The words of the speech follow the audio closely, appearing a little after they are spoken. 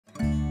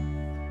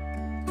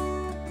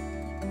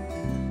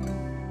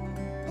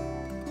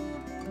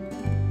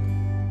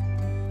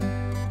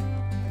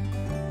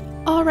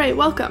Alright,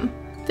 welcome!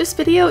 This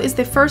video is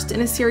the first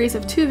in a series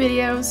of 2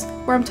 videos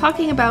where I'm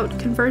talking about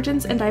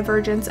convergence and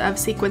divergence of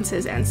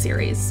sequences and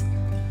series.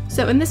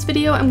 So in this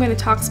video I'm going to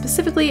talk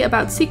specifically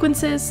about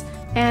sequences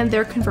and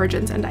their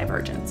convergence and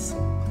divergence.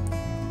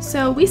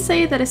 So we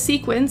say that a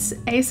sequence,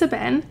 a sub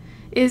n,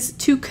 is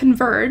to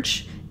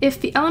converge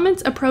if the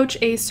elements approach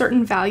a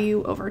certain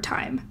value over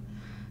time.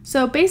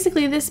 So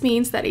basically this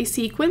means that a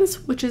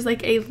sequence, which is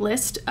like a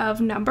list of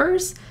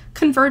numbers,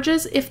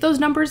 converges if those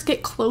numbers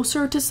get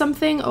closer to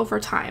something over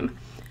time.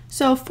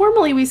 So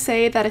formally we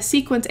say that a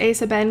sequence a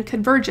sub n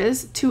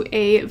converges to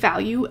a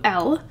value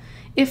L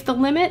if the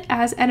limit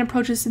as n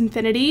approaches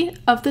infinity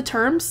of the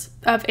terms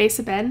of a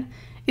sub n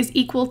is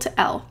equal to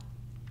L.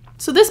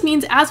 So this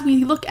means as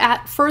we look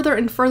at further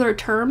and further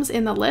terms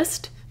in the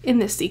list, in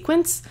this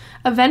sequence,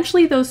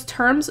 eventually those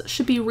terms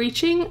should be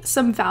reaching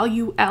some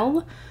value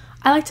L.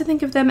 I like to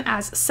think of them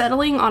as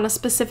settling on a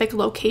specific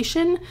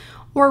location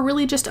or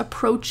really just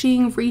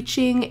approaching,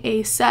 reaching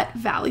a set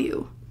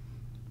value.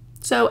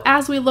 So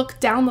as we look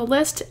down the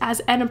list,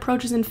 as n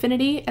approaches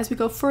infinity, as we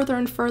go further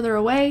and further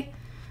away,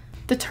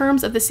 the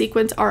terms of the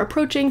sequence are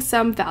approaching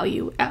some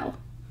value L.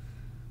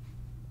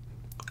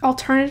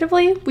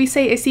 Alternatively, we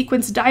say a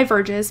sequence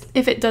diverges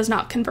if it does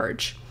not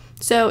converge.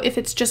 So if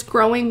it's just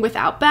growing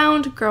without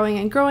bound, growing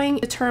and growing,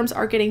 the terms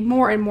are getting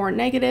more and more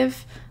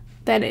negative,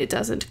 then it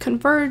doesn't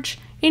converge.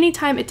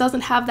 Anytime it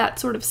doesn't have that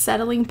sort of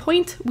settling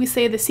point, we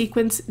say the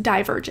sequence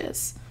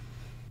diverges.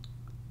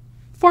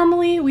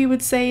 Formally, we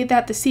would say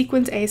that the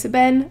sequence a sub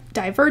n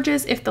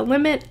diverges if the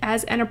limit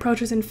as n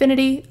approaches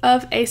infinity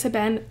of a sub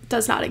n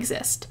does not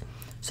exist.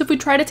 So if we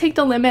try to take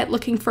the limit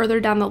looking further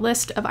down the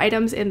list of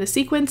items in the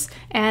sequence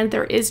and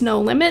there is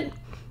no limit,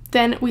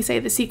 then we say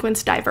the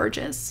sequence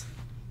diverges.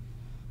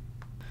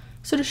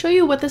 So to show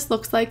you what this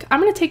looks like,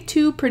 I'm going to take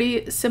 2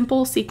 pretty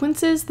simple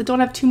sequences that don't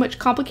have too much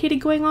complicated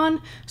going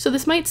on. So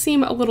this might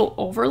seem a little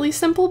overly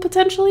simple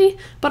potentially,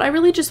 but I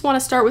really just want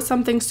to start with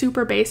something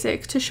super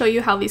basic to show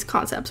you how these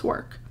concepts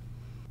work.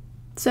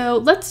 So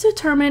let's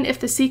determine if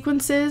the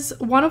sequences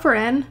 1 over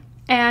n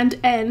and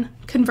n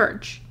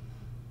converge.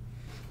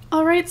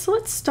 Alright, so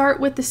let's start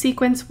with the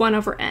sequence 1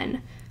 over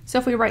n. So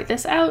if we write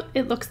this out,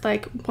 it looks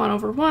like 1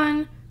 over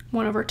 1,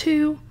 1 over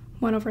 2,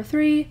 1 over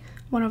 3,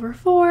 1 over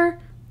 4,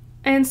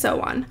 and so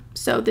on.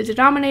 So the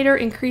denominator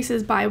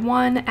increases by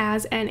 1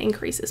 as n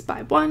increases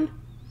by 1.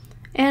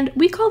 And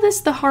we call this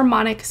the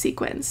harmonic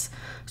sequence.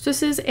 So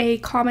this is a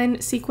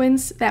common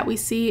sequence that we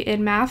see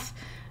in math.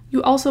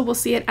 You also will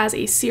see it as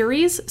a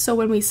series, so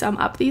when we sum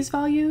up these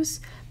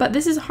values, but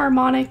this is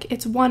harmonic,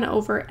 it's 1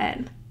 over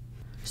n.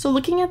 So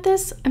looking at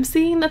this, I'm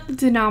seeing that the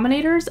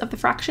denominators of the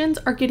fractions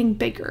are getting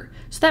bigger.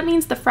 So that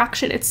means the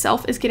fraction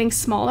itself is getting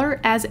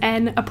smaller as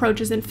n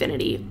approaches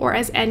infinity, or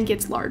as n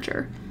gets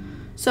larger.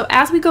 So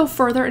as we go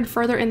further and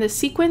further in this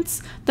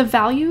sequence, the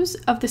values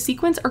of the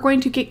sequence are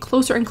going to get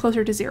closer and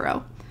closer to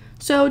 0.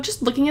 So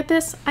just looking at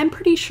this, I'm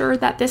pretty sure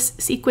that this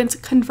sequence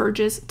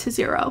converges to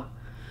 0.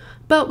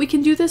 But we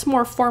can do this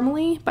more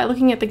formally by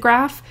looking at the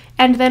graph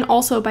and then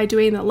also by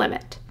doing the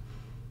limit.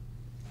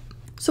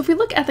 So if we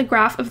look at the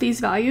graph of these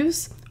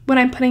values, when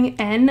I'm putting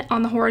n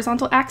on the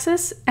horizontal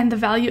axis and the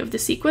value of the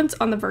sequence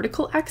on the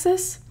vertical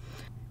axis,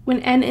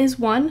 when n is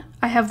 1,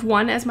 I have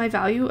 1 as my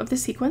value of the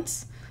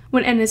sequence.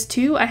 When n is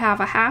 2, I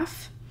have a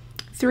half,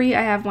 3,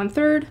 I have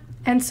 1/3,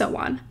 and so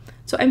on.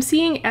 So I'm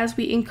seeing as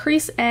we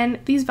increase n,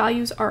 these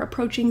values are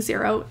approaching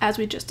 0 as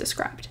we just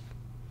described.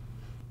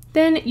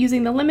 Then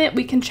using the limit,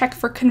 we can check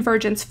for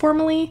convergence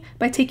formally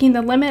by taking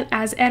the limit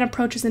as n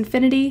approaches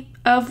infinity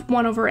of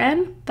 1 over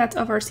n, that's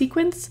of our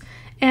sequence,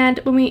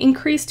 and when we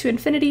increase to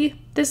infinity,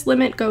 this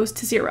limit goes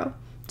to 0.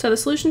 So the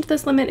solution to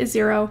this limit is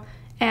 0,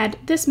 and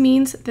this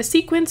means the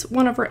sequence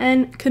 1 over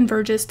n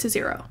converges to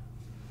 0.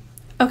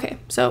 Okay,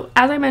 so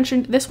as I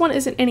mentioned, this one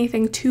isn't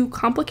anything too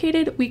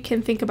complicated. We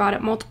can think about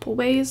it multiple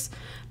ways,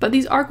 but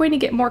these are going to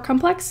get more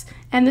complex,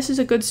 and this is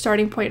a good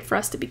starting point for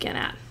us to begin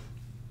at.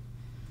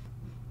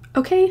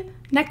 Okay,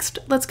 next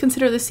let's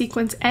consider the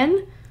sequence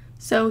n.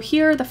 So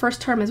here the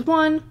first term is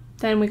 1,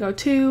 then we go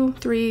 2,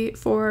 3,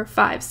 4,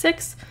 5,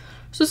 6.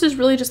 So this is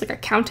really just like a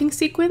counting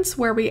sequence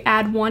where we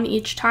add 1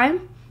 each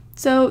time.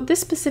 So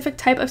this specific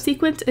type of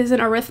sequence is an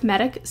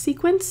arithmetic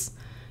sequence.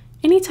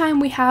 Anytime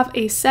we have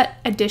a set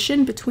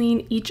addition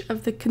between each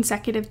of the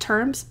consecutive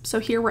terms, so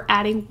here we're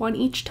adding 1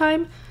 each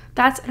time,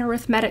 that's an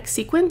arithmetic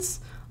sequence.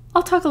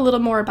 I'll talk a little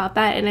more about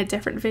that in a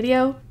different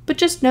video, but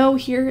just know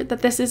here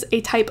that this is a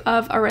type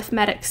of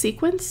arithmetic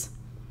sequence.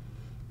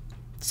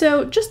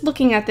 So just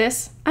looking at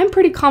this, I'm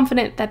pretty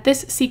confident that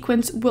this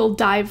sequence will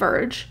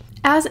diverge.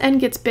 As n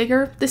gets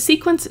bigger, the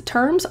sequence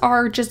terms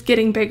are just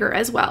getting bigger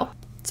as well.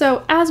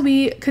 So as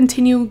we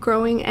continue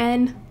growing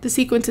n, the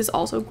sequence is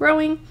also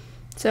growing.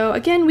 So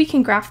again, we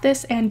can graph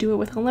this and do it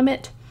with a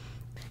limit.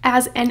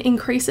 As n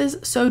increases,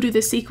 so do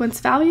the sequence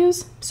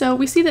values. So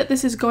we see that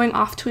this is going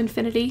off to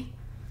infinity.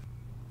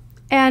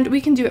 And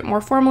we can do it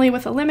more formally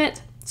with a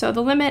limit. So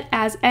the limit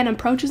as n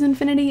approaches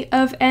infinity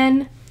of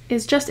n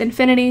is just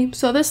infinity,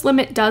 so this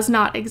limit does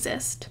not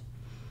exist.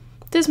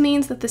 This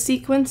means that the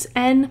sequence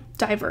n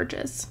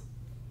diverges.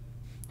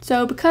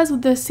 So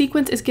because the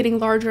sequence is getting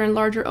larger and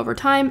larger over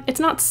time, it's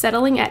not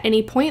settling at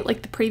any point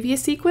like the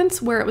previous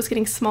sequence where it was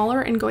getting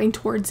smaller and going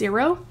towards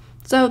 0.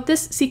 So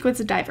this sequence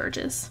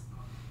diverges.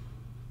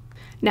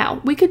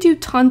 Now, we could do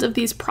tons of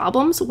these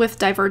problems with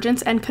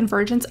divergence and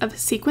convergence of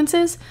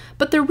sequences,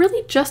 but they're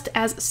really just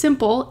as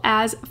simple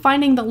as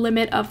finding the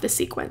limit of the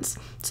sequence.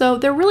 So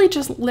they're really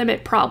just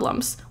limit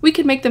problems. We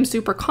could make them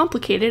super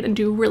complicated and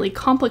do really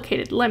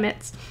complicated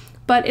limits,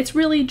 but it's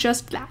really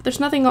just that.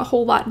 There's nothing a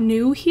whole lot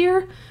new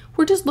here.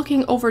 We're just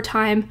looking over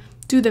time,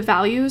 do the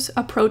values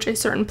approach a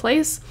certain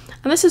place?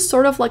 And this is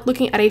sort of like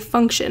looking at a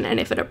function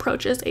and if it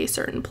approaches a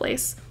certain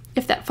place,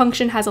 if that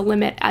function has a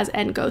limit as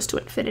n goes to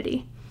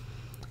infinity.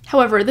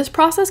 However, this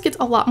process gets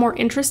a lot more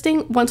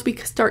interesting once we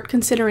start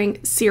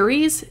considering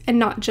series and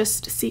not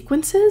just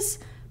sequences,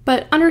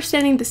 but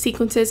understanding the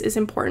sequences is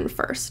important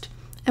first.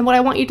 And what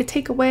I want you to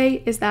take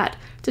away is that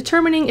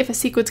determining if a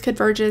sequence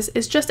converges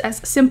is just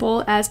as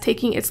simple as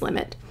taking its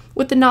limit,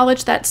 with the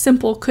knowledge that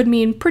simple could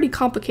mean pretty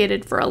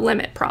complicated for a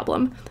limit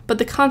problem, but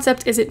the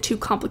concept isn't too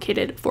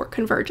complicated for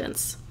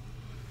convergence.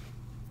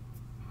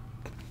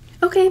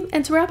 Okay,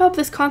 and to wrap up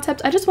this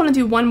concept, I just want to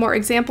do one more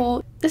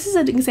example. This is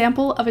an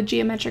example of a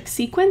geometric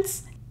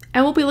sequence,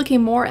 and we'll be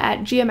looking more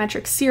at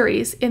geometric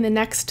series in the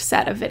next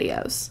set of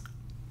videos.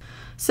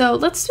 So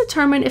let's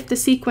determine if the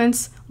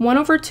sequence 1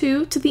 over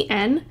 2 to the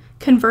n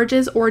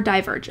converges or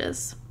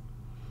diverges.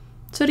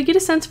 So to get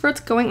a sense for what's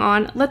going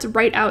on, let's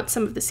write out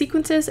some of the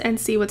sequences and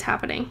see what's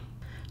happening.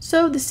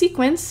 So the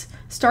sequence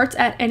starts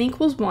at n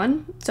equals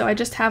 1, so I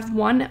just have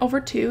 1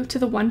 over 2 to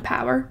the 1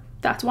 power,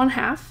 that's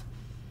 1/2.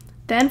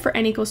 Then for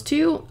n equals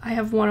 2, I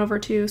have 1 over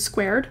 2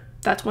 squared,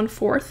 that's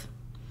 1/4.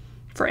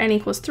 For n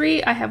equals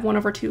 3, I have 1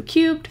 over 2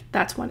 cubed,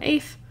 that's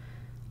 1/8.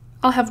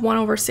 I'll have 1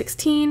 over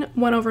 16,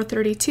 1 over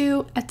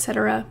 32,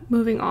 etc.,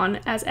 moving on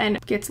as n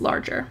gets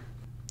larger.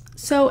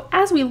 So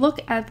as we look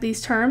at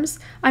these terms,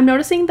 I'm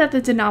noticing that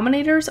the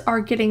denominators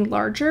are getting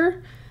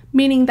larger,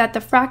 meaning that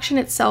the fraction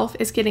itself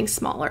is getting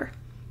smaller.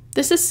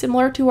 This is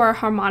similar to our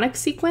harmonic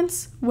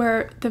sequence,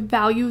 where the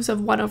values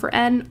of 1 over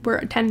n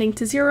were tending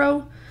to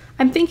 0.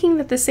 I'm thinking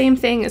that the same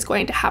thing is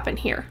going to happen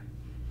here.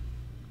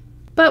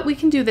 But we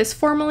can do this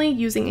formally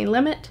using a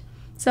limit.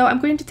 So I'm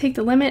going to take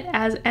the limit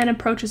as n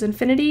approaches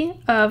infinity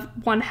of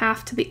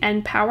 1/2 to the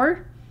n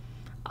power.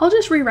 I'll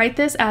just rewrite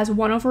this as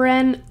 1 over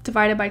n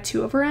divided by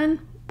 2 over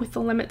n, with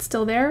the limit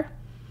still there.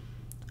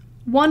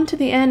 1 to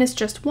the n is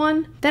just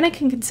 1, then I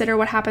can consider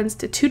what happens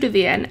to 2 to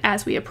the n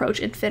as we approach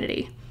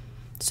infinity.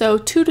 So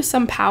 2 to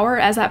some power,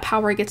 as that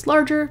power gets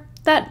larger,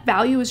 that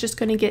value is just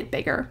going to get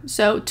bigger.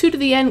 So 2 to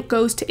the n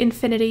goes to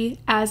infinity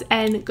as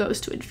n goes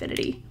to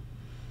infinity.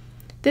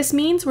 This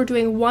means we're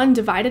doing 1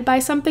 divided by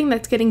something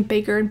that's getting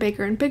bigger and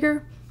bigger and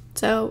bigger.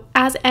 So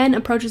as n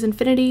approaches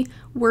infinity,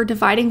 we're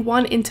dividing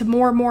 1 into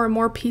more and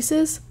more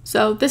pieces,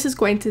 so this is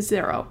going to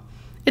 0.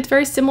 It's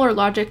very similar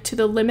logic to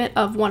the limit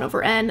of 1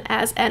 over n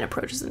as n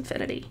approaches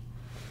infinity.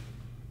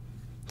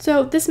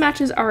 So this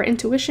matches our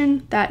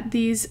intuition that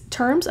these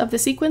terms of the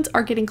sequence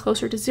are getting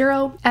closer to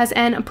 0 as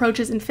n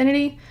approaches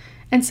infinity,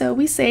 and so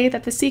we say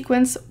that the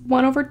sequence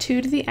 1 over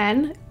 2 to the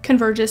n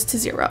converges to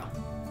 0.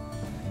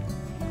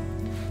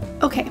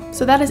 Okay,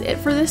 so that is it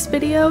for this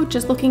video,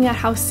 just looking at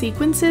how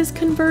sequences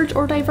converge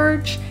or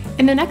diverge.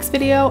 In the next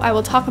video, I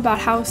will talk about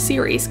how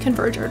series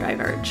converge or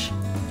diverge.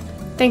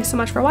 Thanks so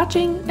much for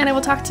watching, and I will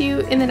talk to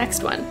you in the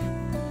next one.